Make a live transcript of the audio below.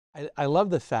I love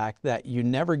the fact that you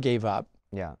never gave up.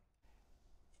 Yeah.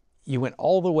 You went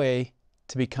all the way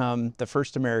to become the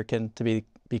first American to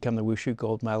become the Wushu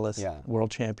gold medalist,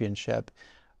 World Championship.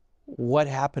 What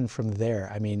happened from there?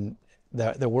 I mean,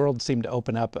 the world seemed to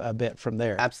open up a bit from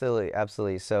there. Absolutely,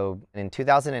 absolutely. So in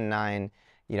 2009,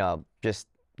 you know, just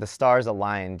the stars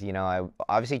aligned. You know,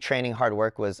 obviously training, hard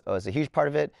work was a huge part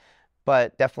of it,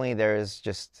 but definitely there's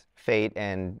just fate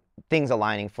and things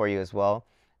aligning for you as well.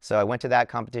 So I went to that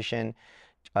competition,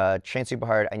 trained super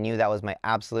hard. I knew that was my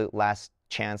absolute last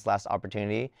chance, last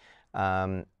opportunity,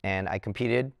 and I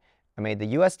competed. I made the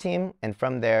U.S. team, and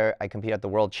from there I competed at the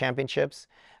World Championships,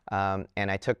 and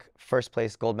I took first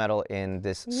place gold medal in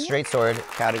this straight sword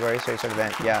category, straight sword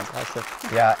event. Yeah,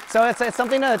 yeah. So it's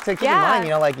something to keep in mind.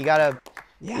 You know, like you gotta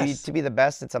to be the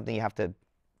best. It's something you have to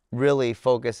really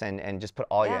focus and just put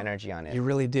all your energy on it. You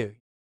really do.